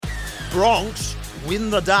Bronx win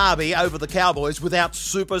the derby over the Cowboys without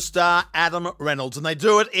superstar Adam Reynolds, and they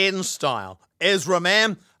do it in style. Ezra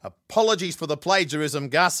Mann, apologies for the plagiarism,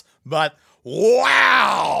 Gus, but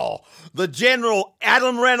wow! The General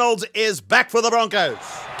Adam Reynolds is back for the Broncos.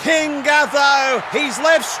 King Gutho, he's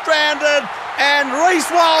left stranded, and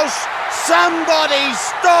Reece Walsh, somebody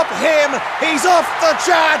stop him! He's off the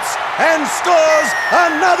charts and scores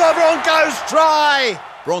another Broncos try!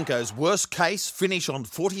 Broncos' worst case finish on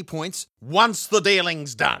 40 points once the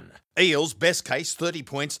dealing's done. Eels' best case 30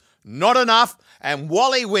 points, not enough, and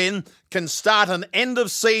Wally Wynn can start an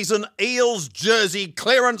end-of-season Eels jersey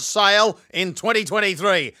clearance sale in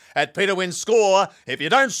 2023. At Peter Wynn's Score, if you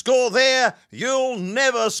don't score there, you'll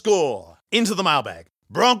never score. Into the mailbag.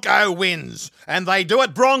 Bronco wins, and they do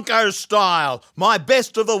it Broncos style. My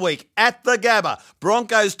best of the week at the Gabba.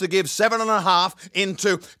 Broncos to give 7.5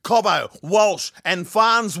 into Cobbo, Walsh and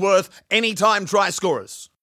Farnsworth anytime try scorers.